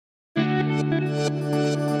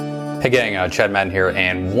Hey gang, Chad Madden here,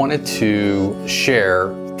 and wanted to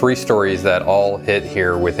share 3 stories that all hit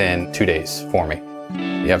here within 2 days for me.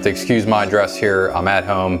 You have to excuse my address here. I'm at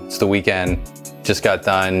home. It's the weekend. Just got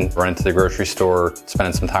done running to the grocery store,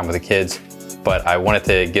 spending some time with the kids, but I wanted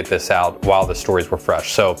to get this out while the stories were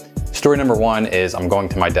fresh. So story number 1 is I'm going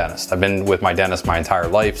to my dentist. I've been with my dentist my entire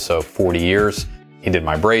life, so 40 years. He did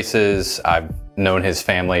my braces. I've known his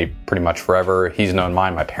family pretty much forever. He's known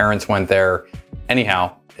mine. My parents went there.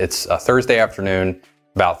 Anyhow, it's a Thursday afternoon,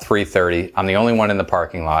 about 3:30. I'm the only one in the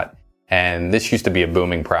parking lot, and this used to be a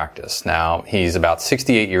booming practice. Now, he's about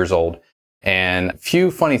 68 years old, and a few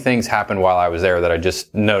funny things happened while I was there that I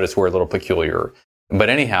just noticed were a little peculiar. But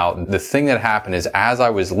anyhow, the thing that happened is as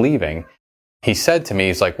I was leaving, he said to me,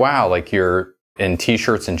 he's like, wow, like you're in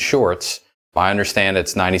t-shirts and shorts. I understand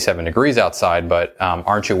it's 97 degrees outside, but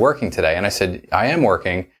aren't you working today? And I said, I am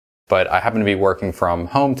working, but I happen to be working from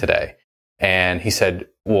home today. And he said,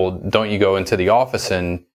 well, don't you go into the office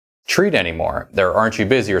and treat anymore? Aren't you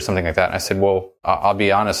busy or something like that? And I said, well, I'll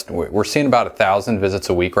be honest. We're seeing about 1,000 visits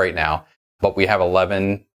a week right now, but we have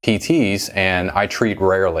 11 PTs and I treat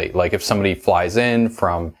rarely. Like if somebody flies in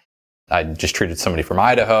I just treated somebody from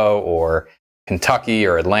Idaho or Kentucky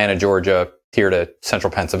or Atlanta, Georgia, here to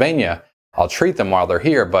central Pennsylvania, I'll treat them while they're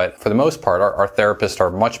here. But for the most part, our therapists are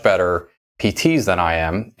much better PTs than I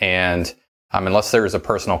am. And unless there's a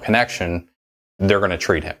personal connection, they're going to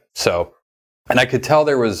treat him. So, and I could tell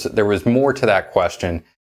there was more to that question,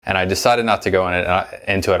 and I decided not to go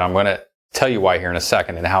into it. I'm going to tell you why here in a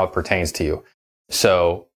second and how it pertains to you.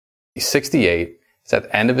 So, he's 68. He's at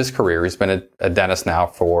the end of his career. He's been a dentist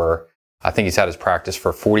now I think he's had his practice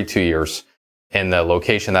for 42 years in the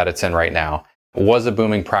location that it's in right now. It was a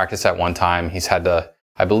booming practice at one time. He's had to,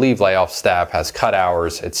 I believe, lay off staff, has cut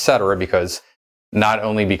hours, etc., not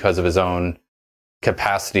only because of his own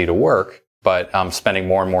capacity to work, but spending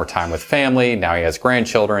more and more time with family. Now he has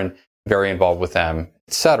grandchildren, very involved with them,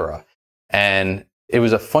 etc. And it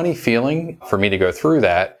was a funny feeling for me to go through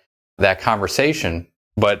that conversation.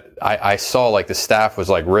 But I saw like the staff was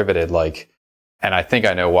like riveted, and I think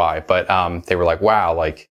I know why. But they were like, "Wow,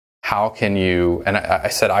 like how can you?" And I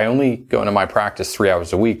said, "I only go into my practice 3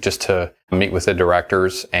 hours a week just to meet with the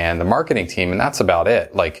directors and the marketing team, and that's about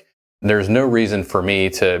it. Like there's no reason for me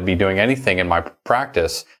to be doing anything in my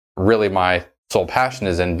practice." Really, my sole passion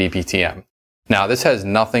is in BPTM. Now, this has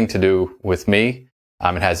nothing to do with me.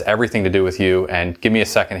 It has everything to do with you. And give me a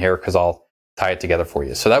second here because I'll tie it together for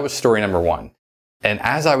you. So that was story number 1. And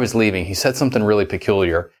as I was leaving, he said something really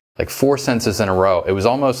peculiar, like 4 sentences in a row. It was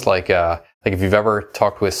almost like if you've ever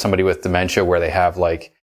talked with somebody with dementia where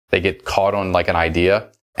they get caught on like an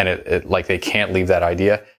idea and it like they can't leave that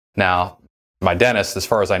idea. Now, my dentist, as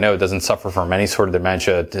far as I know, doesn't suffer from any sort of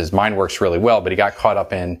dementia. His mind works really well, but he got caught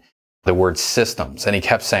up in the word systems. And he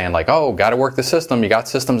kept saying like, oh, got to work the system. You got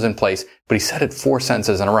systems in place. But he said it 4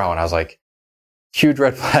 sentences in a row. And I was like, huge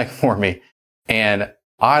red flag for me. And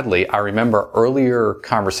oddly, I remember earlier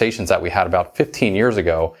conversations that we had about 15 years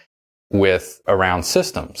ago around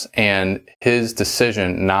systems and his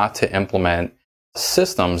decision not to implement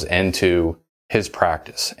systems into his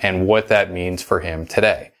practice and what that means for him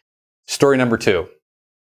today. Story number 2.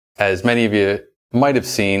 As many of you might have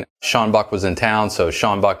seen, Sean Buck was in town. So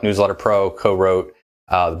Sean Buck, Newsletter Pro, co-wrote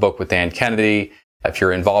the book with Dan Kennedy. If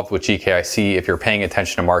you're involved with GKIC, if you're paying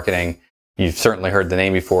attention to marketing, you've certainly heard the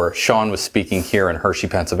name before. Sean was speaking here in Hershey,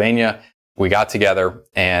 Pennsylvania. We got together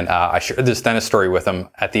and I shared this dentist story with him.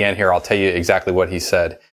 At the end here, I'll tell you exactly what he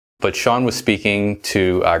said. But Sean was speaking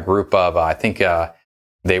to a group of, I think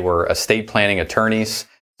they were estate planning attorneys.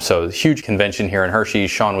 So huge convention here in Hershey.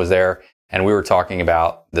 Sean was there and we were talking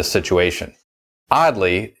about the situation.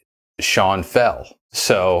 Oddly, Sean fell.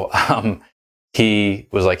 So he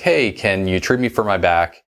was like, hey, can you treat me for my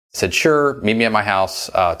back? I said, sure, meet me at my house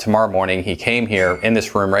tomorrow morning. He came here in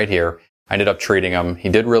this room right here. I ended up treating him. He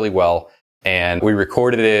did really well. And we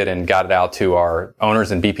recorded it and got it out to our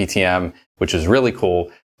owners in BPTM, which is really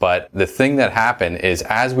cool. But the thing that happened is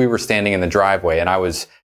as we were standing in the driveway and I was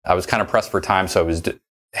kind of pressed for time. So I was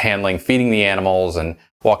feeding the animals and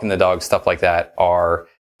walking the dogs, stuff like that.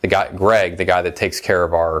 Greg, the guy that takes care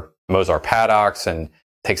of mows our paddocks and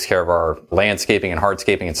takes care of our landscaping and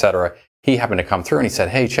hardscaping, etc. He happened to come through and he said,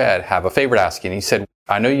 hey, Chad, have a favor to ask you. And he said,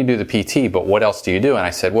 I know you do the PT, but what else do you do? And I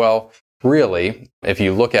said, well, really, if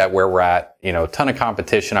you look at where we're at, ton of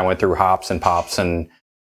competition. I went through hops and pops and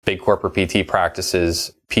big corporate PT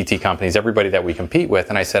practices, PT companies, everybody that we compete with.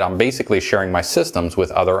 And I said, I'm basically sharing my systems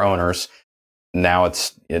with other owners. Now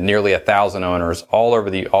it's nearly 1,000 owners all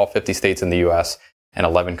over all 50 states in the US and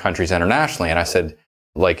 11 countries internationally. And I said,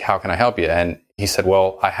 like, how can I help you? And he said,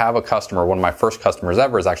 well, I have a customer. One of my first customers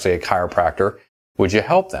ever is actually a chiropractor. Would you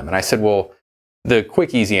help them? And I said, well, the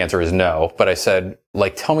quick, easy answer is no. But I said,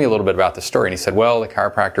 like, tell me a little bit about the story. And he said, well, the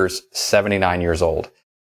chiropractor's 79 years old.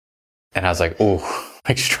 And I was like, oh,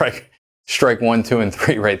 like strike 1, 2, and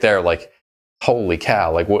 3 right there. Like, holy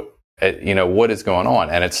cow. Like, what is going on?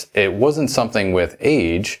 And it wasn't something with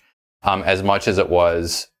age, as much as it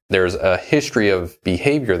was, there's a history of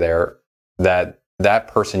behavior there that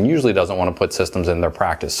person usually doesn't want to put systems in their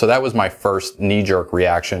practice. So that was my first knee-jerk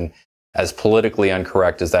reaction, as politically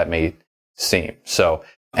incorrect as that may seem. So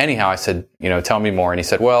anyhow, I said, tell me more. And he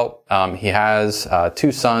said, well, he has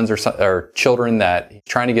 2 sons or children that he's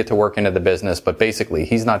trying to get to work into the business, but basically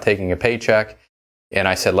he's not taking a paycheck. And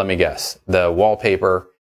I said, let me guess, the wallpaper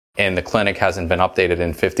in the clinic hasn't been updated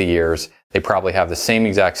in 50 years. They probably have the same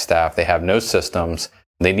exact staff. They have no systems.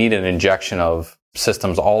 They need an injection of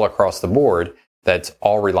systems all across the board that's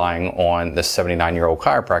all relying on this 79-year-old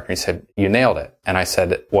chiropractor. He said, you nailed it. And I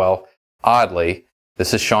said, well, oddly,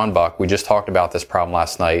 this is Sean Buck. We just talked about this problem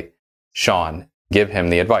last night. Sean, give him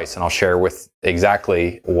the advice. And I'll share with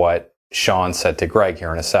exactly what Sean said to Greg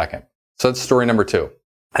here in a second. So that's story number 2.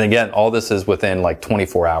 And again, all this is within like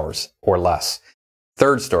 24 hours or less.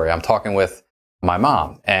 Third story, I'm talking with my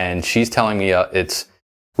mom, and she's telling me it's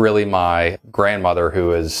really my grandmother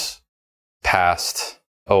who is passed,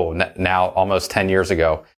 now almost 10 years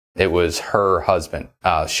ago. It was her husband.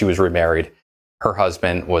 She was remarried. Her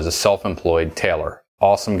husband was a self-employed tailor.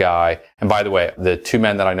 Awesome guy. And by the way, the 2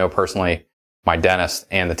 men that I know personally, my dentist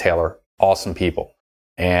and the tailor, awesome people.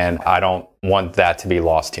 And I don't want that to be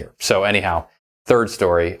lost here. So anyhow, third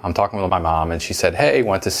story, I'm talking with my mom, and she said, hey,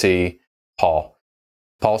 went to see Paul.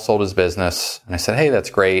 Paul sold his business. And I said, hey,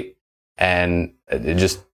 that's great. And it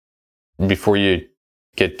just, before you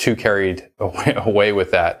get too carried away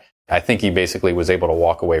with that, I think he basically was able to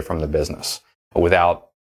walk away from the business without,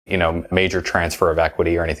 major transfer of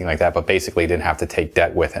equity or anything like that, but basically didn't have to take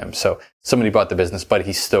debt with him. So somebody bought the business, but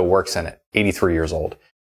he still works in it, 83 years old.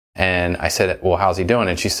 And I said, well, how's he doing?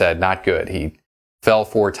 And she said, not good. He fell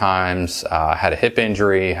 4 times, had a hip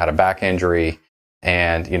injury, had a back injury,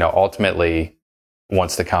 and, ultimately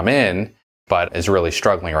wants to come in, but is really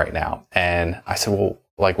struggling right now. And I said, well,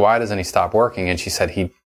 like, why doesn't he stop working? And she said,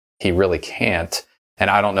 he really can't. And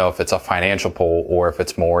I don't know if it's a financial pull or if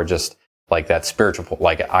it's more just like that spiritual pull,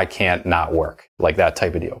 like I can't not work, like that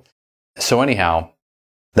type of deal. So anyhow,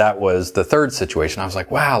 that was the third situation. I was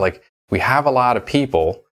like, wow, like we have a lot of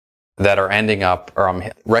people that are ending up, or I'm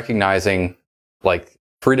recognizing like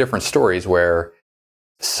 3 different stories where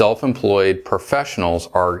self-employed professionals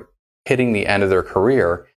are hitting the end of their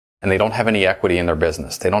career and they don't have any equity in their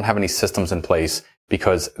business. They don't have any systems in place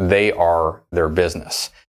because they are their business.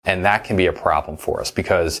 And that can be a problem for us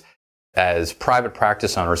because as private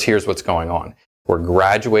practice owners, here's what's going on. We're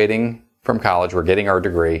graduating from college. We're getting our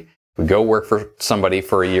degree. We go work for somebody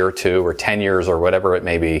for a year or 2 or 10 years or whatever it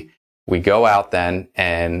may be. We go out then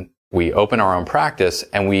and we open our own practice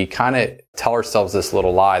and we kind of tell ourselves this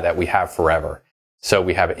little lie that we have forever. So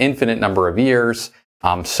we have an infinite number of years.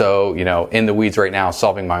 So, in the weeds right now,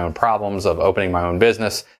 solving my own problems of opening my own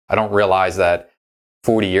business. I don't realize that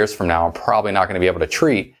 40 years from now, I'm probably not going to be able to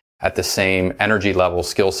treat at the same energy level,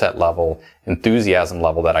 skill set level, enthusiasm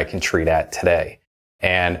level that I can treat at today.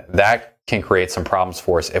 And that can create some problems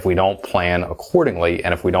for us if we don't plan accordingly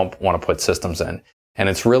and if we don't want to put systems in. And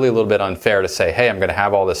it's really a little bit unfair to say, hey, I'm going to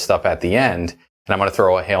have all this stuff at the end and I'm going to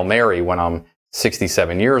throw a Hail Mary when I'm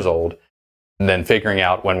 67 years old, and then figuring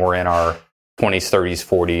out when we're in our 20s, 30s,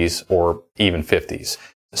 40s, or even 50s.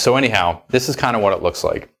 So anyhow, this is kind of what it looks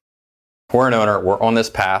like. We're an owner, we're on this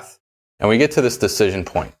path, and we get to this decision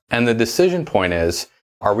point. And the decision point is,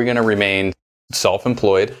 are we going to remain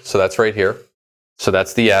self-employed? So that's right here. So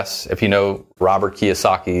that's the S. If you know Robert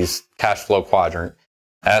Kiyosaki's cash flow quadrant,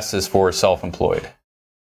 S is for self-employed.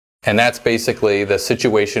 And that's basically the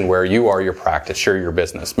situation where you are your practice, you're your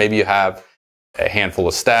business. Maybe you have a handful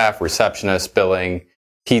of staff, receptionists, billing,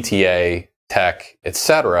 PTA, tech,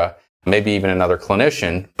 etc., maybe even another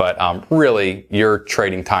clinician, but really you're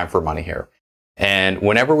trading time for money here. And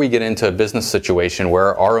whenever we get into a business situation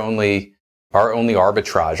where our only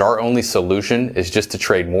arbitrage, our only solution is just to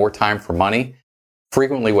trade more time for money,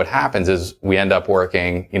 frequently what happens is we end up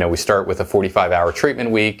working, we start with a 45-hour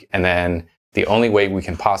treatment week, and then the only way we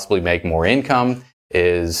can possibly make more income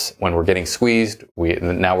is when we're getting squeezed.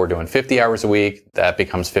 Now we're doing 50 hours a week. That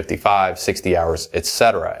becomes 55, 60 hours,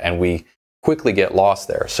 etc. And we quickly get lost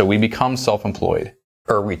there. So we become self-employed,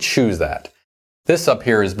 or we choose that. This up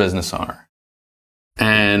here is business owner.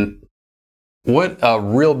 And what a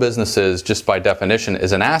real business is, just by definition,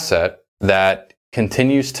 is an asset that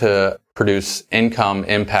continues to produce income,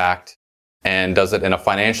 impact, and does it in a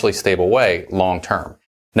financially stable way long term.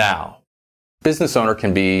 Now, business owner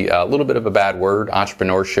can be a little bit of a bad word.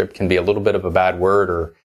 Entrepreneurship can be a little bit of a bad word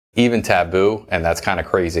or even taboo, and that's kind of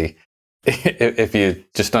crazy. If you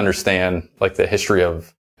just understand like the history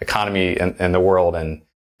of economy and the world and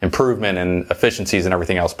improvement and efficiencies and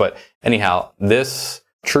everything else. But anyhow, this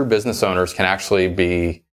true business owners can actually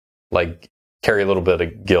be like carry a little bit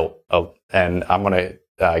of guilt. And I'm going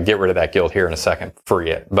to get rid of that guilt here in a second for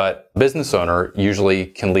you. But business owner usually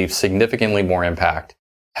can leave significantly more impact,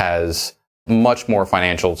 has much more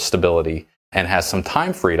financial stability, and has some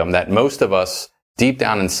time freedom that most of us deep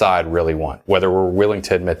down inside really want, whether we're willing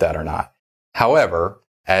to admit that or not. However,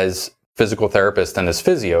 as physical therapists and as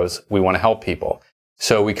physios, we want to help people.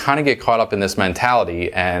 So we kind of get caught up in this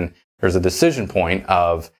mentality, and there's a decision point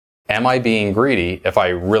of, am I being greedy if I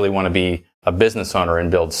really want to be a business owner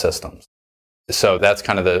and build systems? So that's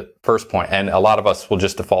kind of the first point. And a lot of us will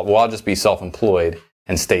just default, well, I'll just be self-employed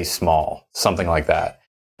and stay small, something like that.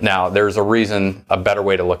 Now, there's a reason, a better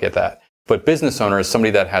way to look at that. But business owner is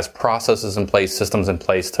somebody that has processes in place, systems in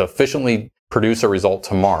place to efficiently produce a result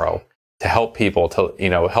tomorrow, to help people,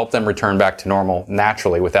 to help them return back to normal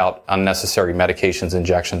naturally without unnecessary medications,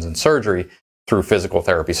 injections, and surgery through physical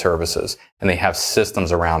therapy services. And they have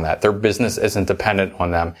systems around that. Their business isn't dependent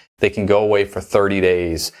on them. They can go away for 30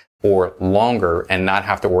 days or longer and not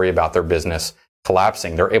have to worry about their business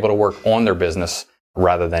collapsing. They're able to work on their business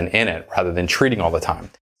rather than in it, rather than treating all the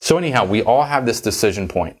time. So anyhow, we all have this decision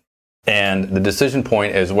point. And the decision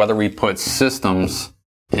point is whether we put systems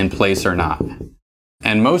in place or not.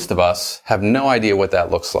 And most of us have no idea what that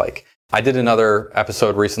looks like. I did another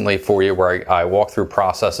episode recently for you where I walk through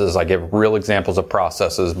processes. I give real examples of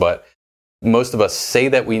processes, but most of us say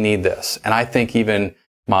that we need this. And I think even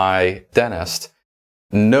my dentist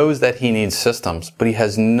knows that he needs systems, but he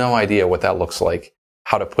has no idea what that looks like,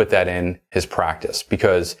 how to put that in his practice.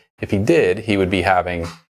 Because if he did, he would be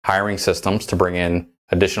hiring systems to bring in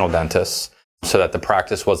additional dentists so that the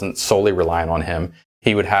practice wasn't solely reliant on him.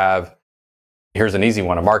 He would have, here's an easy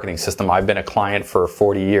one, a marketing system. I've been a client for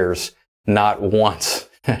 40 years. Not once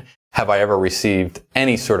have I ever received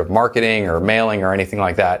any sort of marketing or mailing or anything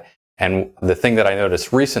like that. And the thing that I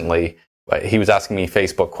noticed recently, he was asking me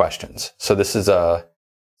Facebook questions. So this is a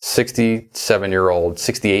 67-year-old,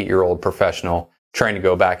 68-year-old professional trying to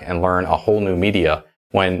go back and learn a whole new media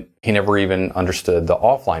when he never even understood the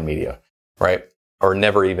offline media, right? Or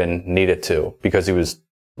never even needed to, because he was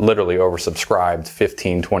literally oversubscribed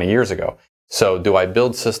 15, 20 years ago. So do I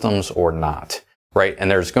build systems or not, right?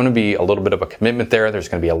 And there's going to be a little bit of a commitment there. There's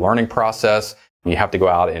going to be a learning process. You have to go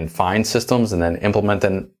out and find systems and then implement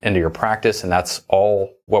them into your practice. And that's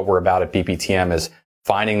all what we're about at BPTM, is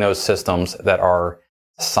finding those systems that are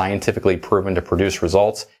scientifically proven to produce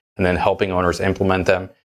results and then helping owners implement them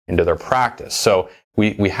into their practice. So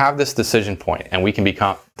we have this decision point, and we can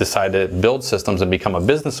decide to build systems and become a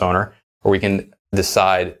business owner, or we can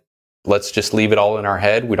decide, let's just leave it all in our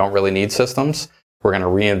head. We don't really need systems. We're going to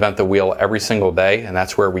reinvent the wheel every single day. And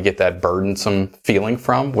that's where we get that burdensome feeling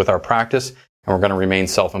from with our practice. And we're going to remain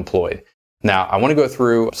self-employed. Now, I want to go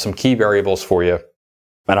through some key variables for you.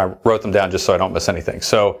 And I wrote them down just so I don't miss anything.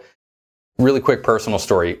 So really quick personal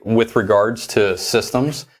story with regards to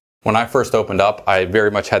systems. When I first opened up, I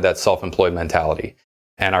very much had that self-employed mentality.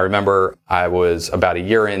 And I remember I was about a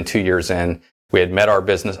year in, 2 years in. We had met our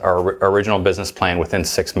original business plan within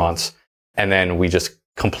 6 months. And then we just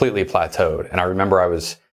completely plateaued. And I remember I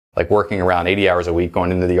was like working around 80 hours a week,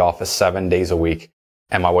 going into the office 7 days a week.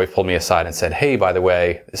 And my wife pulled me aside and said, hey, by the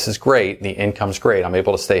way, this is great. The income's great. I'm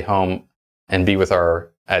able to stay home and be with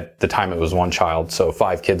at the time it was one child. So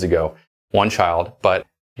 5 kids ago, one child, but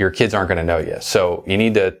your kids aren't going to know you. So you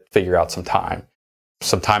need to figure out some time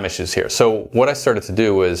issues here. So what I started to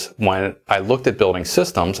do is, when I looked at building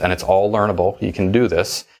systems, and it's all learnable, you can do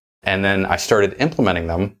this, and then I started implementing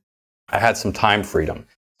them, I had some time freedom.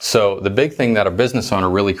 So the big thing that a business owner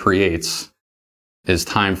really creates is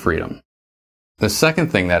time freedom. The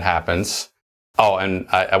second thing that happens, and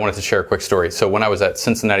I wanted to share a quick story. So when I was at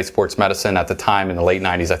Cincinnati Sports Medicine at the time in the late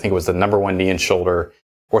 90s, I think it was the #1 knee and shoulder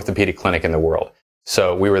orthopedic clinic in the world.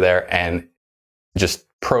 So we were there, and just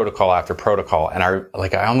protocol after protocol. And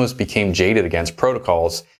I almost became jaded against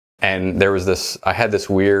protocols. And I had this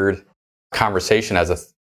weird conversation as a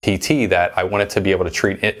PT that I wanted to be able to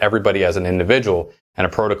treat everybody as an individual, and a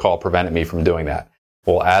protocol prevented me from doing that.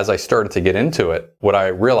 Well, as I started to get into it, what I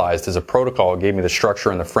realized is a protocol gave me the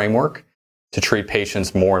structure and the framework to treat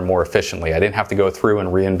patients more and more efficiently. I didn't have to go through and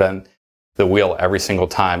reinvent the wheel every single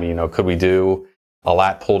time. Could we do a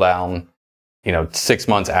lat pull down, 6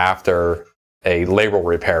 months after a labor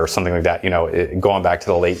repair or something like that, going back to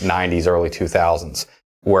the late 90s, early 2000s,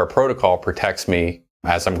 where a protocol protects me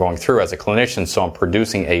as I'm going through as a clinician. So I'm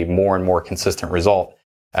producing a more and more consistent result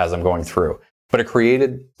as I'm going through. But it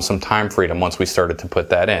created some time freedom once we started to put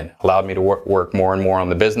that in. Allowed me to work more and more on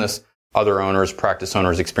the business. Other owners, practice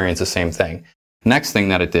owners experience the same thing. Next thing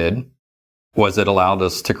that it did was it allowed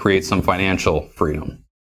us to create some financial freedom.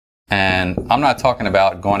 And I'm not talking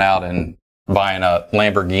about going out and buying a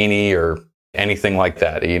Lamborghini or anything like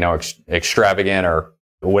that, extravagant or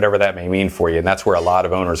whatever that may mean for you. And that's where a lot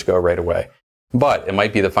of owners go right away. But it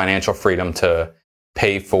might be the financial freedom to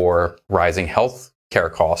pay for rising health care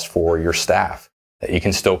costs for your staff, that you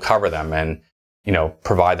can still cover them and,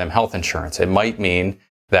 provide them health insurance. It might mean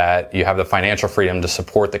that you have the financial freedom to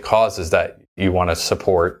support the causes that you want to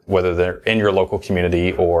support, whether they're in your local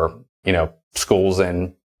community or, schools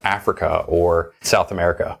in Africa or South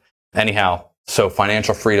America. Anyhow, so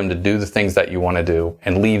financial freedom to do the things that you want to do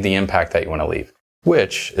and leave the impact that you want to leave,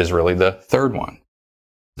 which is really the third one.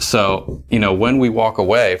 So, when we walk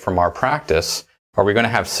away from our practice, are we going to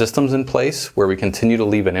have systems in place where we continue to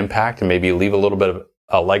leave an impact and maybe leave a little bit of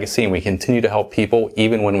a legacy and we continue to help people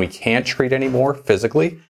even when we can't treat anymore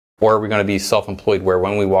physically? Or are we going to be self-employed where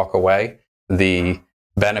when we walk away, the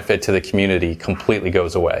benefit to the community completely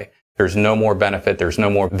goes away? There's no more benefit. There's no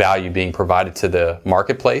more value being provided to the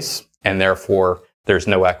marketplace. And therefore, there's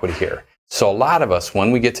no equity here. So a lot of us,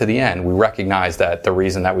 when we get to the end, we recognize that the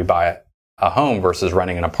reason that we buy a home versus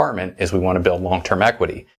renting an apartment is we want to build long-term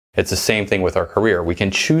equity. It's the same thing with our career. We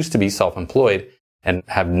can choose to be self-employed and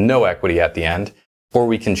have no equity at the end, or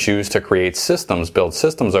we can choose to create systems, build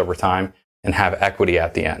systems over time, and have equity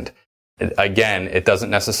at the end. Again, it doesn't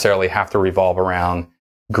necessarily have to revolve around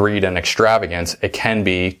greed and extravagance. It can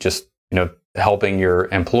be just, helping your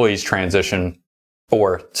employees transition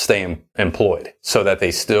or stay employed so that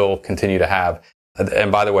they still continue to have.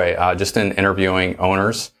 And by the way, just in interviewing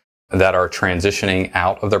owners that are transitioning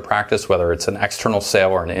out of their practice, whether it's an external sale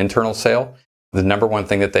or an internal sale, the number one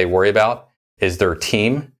thing that they worry about is their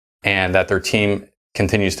team and that their team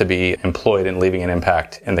continues to be employed and leaving an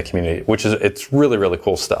impact in the community, it's really, really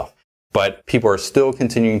cool stuff. But people are still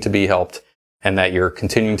continuing to be helped and that you're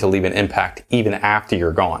continuing to leave an impact even after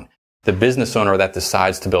you're gone. The business owner that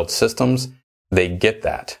decides to build systems, they get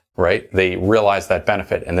that, right? They realize that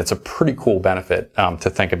benefit, and it's a pretty cool benefit to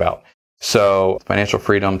think about. So financial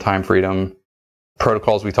freedom, time freedom,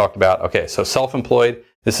 protocols we talked about. Okay, so self-employed,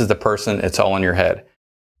 this is the person, it's all in your head.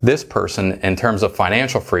 This person, in terms of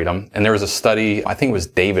financial freedom, and there was a study, I think it was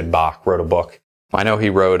David Bach wrote a book. I know he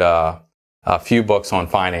wrote a few books on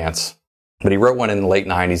finance, but he wrote one in the late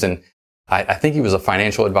 90s, and I think he was a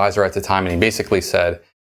financial advisor at the time, and he basically said,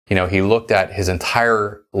 he looked at his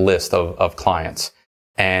entire list of clients,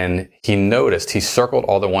 and he circled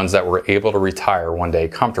all the ones that were able to retire one day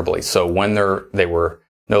comfortably. So when they were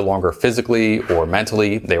no longer physically or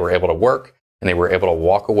mentally, they were able to work, and they were able to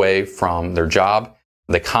walk away from their job.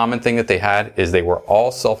 The common thing that they had is they were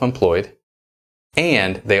all self-employed,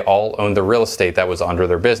 and they all owned the real estate that was under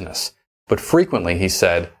their business. But frequently, he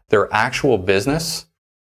said, their actual business,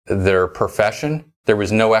 their profession, there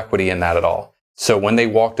was no equity in that at all. So when they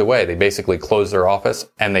walked away, they basically closed their office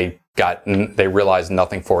and they realized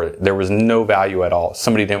nothing for it. There was no value at all.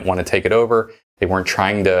 Somebody didn't want to take it over. They weren't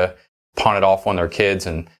trying to pawn it off on their kids.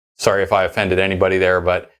 And sorry if I offended anybody there,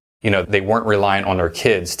 but they weren't relying on their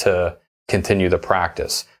kids to continue the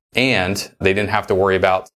practice. And they didn't have to worry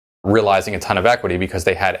about realizing a ton of equity because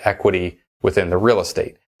they had equity within the real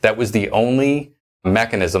estate. That was the only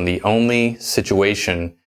mechanism, the only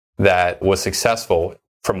situation that was successful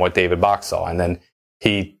from what David Bach saw. And then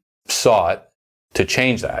he sought to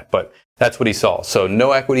change that, but that's what he saw. So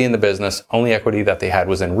no equity in the business, only equity that they had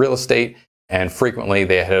was in real estate. And frequently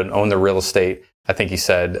they had owned the real estate, I think he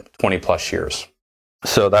said 20 plus years.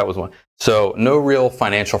 So that was one. So no real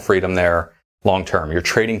financial freedom there long term. You're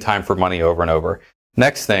trading time for money over and over.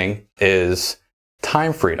 Next thing is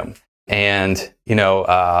time freedom. And,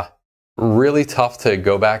 really tough to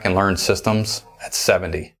go back and learn systems at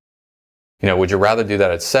 70. Would you rather do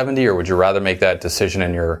that at 70 or would you rather make that decision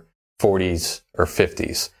in your 40s or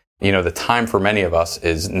 50s? The time for many of us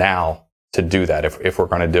is now to do that if we're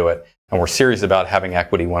going to do it. And we're serious about having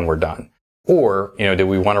equity when we're done. Or, do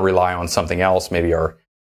we want to rely on something else? Maybe our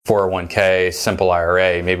 401k, simple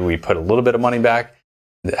IRA, maybe we put a little bit of money back.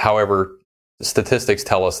 However, statistics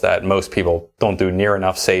tell us that most people don't do near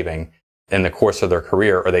enough saving in the course of their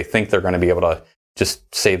career, or they think they're going to be able to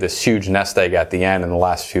just save this huge nest egg at the end in the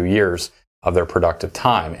last few years of their productive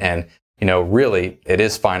time. And, really, it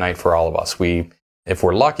is finite for all of us. If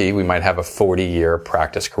we're lucky, we might have a 40-year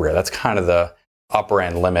practice career. That's kind of the upper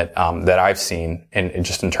end limit that I've seen in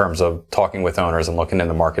just in terms of talking with owners and looking in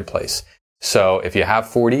the marketplace. So if you have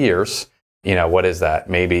 40 years, what is that?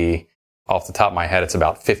 Maybe off the top of my head, it's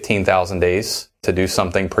about 15,000 days to do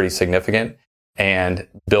something pretty significant. And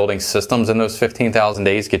building systems in those 15,000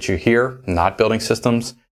 days get you here. Not building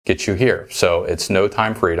systems get you here. So it's no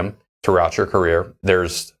time freedom throughout your career.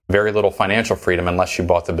 There's very little financial freedom unless you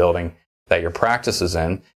bought the building that your practice is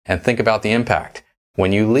in. And think about the impact.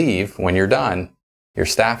 When you leave, when you're done, your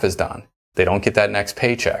staff is done. They don't get that next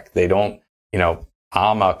paycheck. They don't,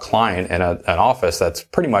 I'm a client in an office that's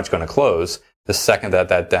pretty much going to close the second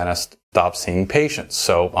that dentist stops seeing patients.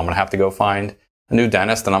 So I'm going to have to go find a new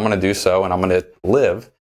dentist, and I'm going to do so, and I'm going to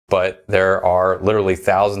live. But there are literally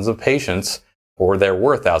thousands of patients, or there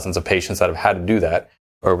were thousands of patients that have had to do that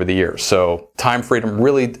over the years. So time freedom,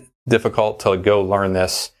 really difficult to go learn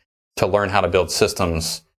this, to learn how to build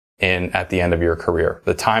systems at the end of your career.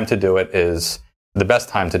 The time to do it is, the best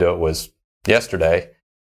time to do it was yesterday.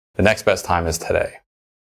 The next best time is today.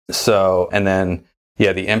 So, and then,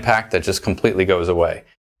 the impact that just completely goes away.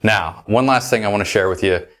 Now, one last thing I want to share with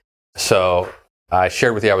you. So I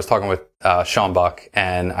shared with you, I was talking with Sean Buck,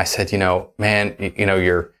 and I said, man,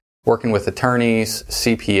 you're working with attorneys,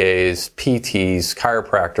 CPAs, PTs,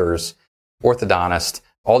 chiropractors, orthodontists,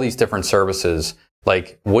 all these different services.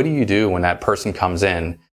 Like, what do you do when that person comes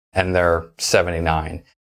in and they're 79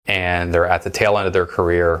 and they're at the tail end of their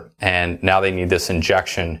career, and now they need this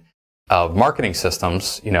injection of marketing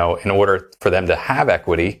systems, in order for them to have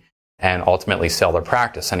equity and ultimately sell their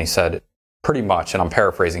practice? And he said, pretty much, and I'm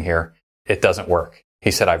paraphrasing here, it doesn't work.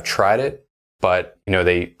 He said, I've tried it, but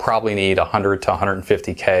they probably need 100 to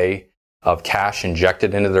 150K of cash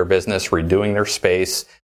injected into their business, redoing their space,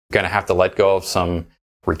 going to have to let go of some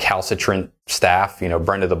recalcitrant staff,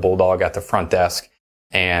 Brenda the Bulldog at the front desk,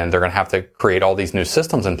 and they're going to have to create all these new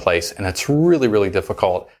systems in place. And it's really, really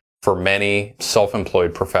difficult for many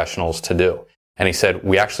self-employed professionals to do. And he said,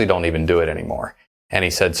 we actually don't even do it anymore. And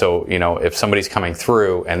he said, so, if somebody's coming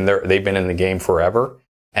through and they've been in the game forever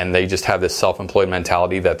and they just have this self-employed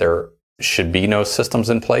mentality that there should be no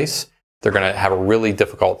systems in place, they're going to have a really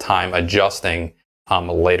difficult time adjusting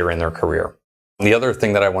later in their career. The other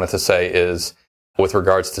thing that I wanted to say is with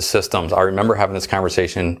regards to systems, I remember having this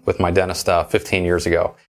conversation with my dentist 15 years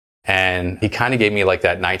ago. And he kind of gave me like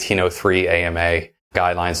that 1903 AMA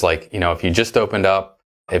guidelines, like,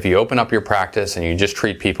 if you open up your practice and you just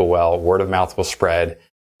treat people well, word of mouth will spread.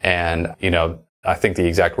 And, I think the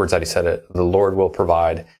exact words that he said, the Lord will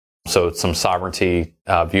provide. So some sovereignty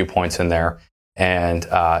viewpoints in there. And,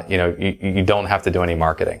 you don't have to do any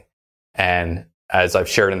marketing. And as I've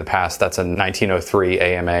shared in the past, that's a 1903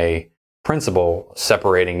 AMA principle,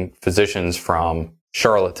 separating physicians from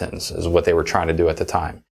charlatans is what they were trying to do at the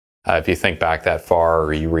time. If you think back that far,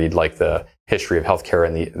 or you read like the history of healthcare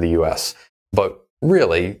in the US. But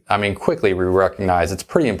really, quickly we recognize it's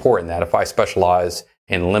pretty important that if I specialize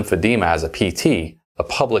in lymphedema as a PT, the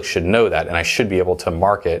public should know that, and I should be able to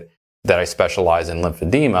market that I specialize in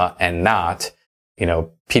lymphedema and not,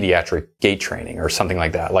 pediatric gait training or something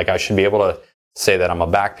like that. Like, I should be able to say that I'm a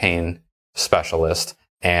back pain specialist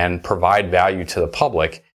and provide value to the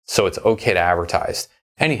public, so it's okay to advertise.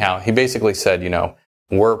 Anyhow, he basically said,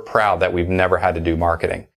 we're proud that we've never had to do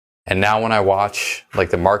marketing. And now when I watch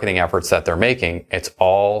like the marketing efforts that they're making, it's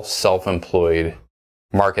all self-employed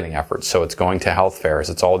marketing efforts. So it's going to health fairs.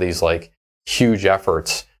 It's all these like huge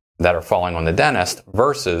efforts that are falling on the dentist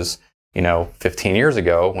versus, 15 years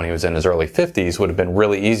ago when he was in his early 50s would have been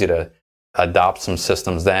really easy to adopt some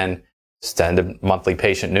systems then, send a monthly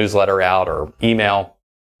patient newsletter out or email,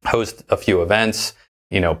 host a few events,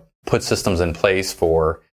 put systems in place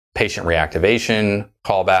for patient reactivation,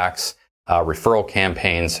 callbacks, referral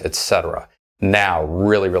campaigns, etc. Now,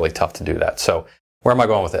 really, really tough to do that. So where am I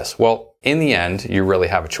going with this? Well, in the end, you really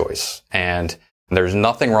have a choice, and there's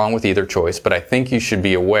nothing wrong with either choice, but I think you should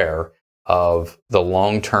be aware of the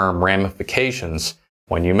long-term ramifications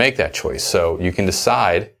when you make that choice. So you can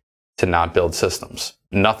decide to not build systems.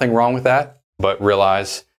 Nothing wrong with that, but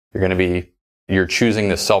realize you're choosing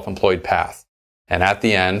the self-employed path. And at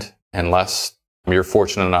the end, unless you're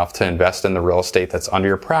fortunate enough to invest in the real estate that's under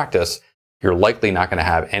your practice, you're likely not going to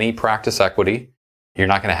have any practice equity. You're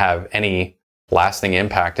not going to have any lasting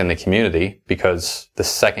impact in the community, because the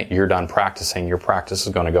second you're done practicing, your practice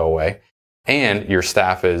is going to go away, and your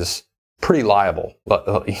staff is pretty liable. But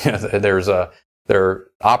they're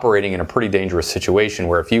operating in a pretty dangerous situation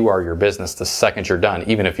where if you are your business, the second you're done,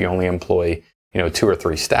 even if you only employ 2 or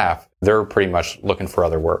 3 staff, they're pretty much looking for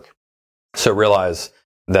other work. So realize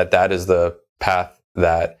that is the path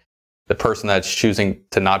that the person that's choosing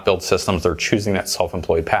to not build systems, they're choosing that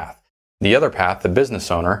self-employed path. The other path, the business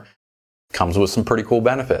owner, comes with some pretty cool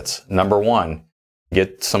benefits. Number one, you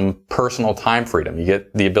get some personal time freedom. You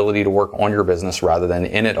get the ability to work on your business rather than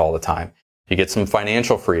in it all the time. You get some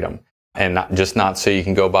financial freedom, and not so you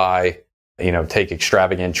can go buy, take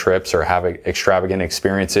extravagant trips or have extravagant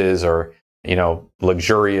experiences or,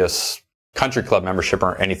 luxurious country club membership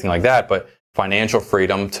or anything like that, but financial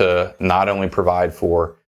freedom to not only provide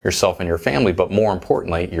for yourself and your family, but more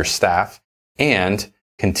importantly, your staff, and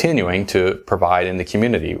continuing to provide in the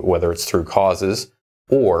community, whether it's through causes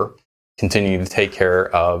or continuing to take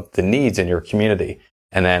care of the needs in your community.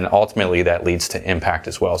 And then ultimately that leads to impact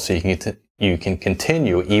as well. So you can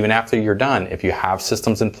continue even after you're done. If you have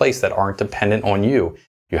systems in place that aren't dependent on you,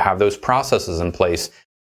 you have those processes in place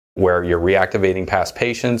where you're reactivating past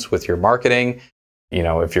patients with your marketing.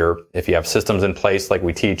 If you have systems in place like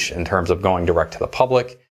we teach in terms of going direct to the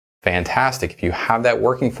public, fantastic. If you have that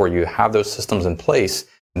working for you, have those systems in place,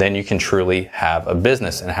 then you can truly have a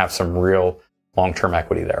business and have some real long-term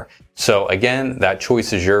equity there. So again, that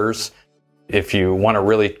choice is yours. If you want a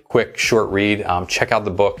really quick, short read, check out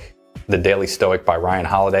the book, The Daily Stoic by Ryan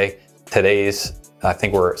Holiday. I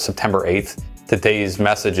think we're September 8th. Today's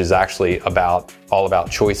message is actually all about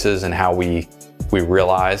choices and how we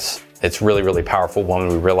realize it's really, really powerful when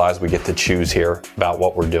we realize we get to choose here about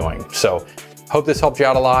what we're doing. So hope this helped you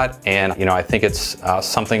out a lot. And, I think it's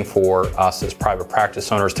something for us as private practice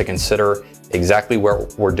owners to consider exactly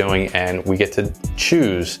what we're doing, and we get to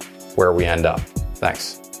choose where we end up.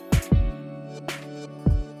 Thanks.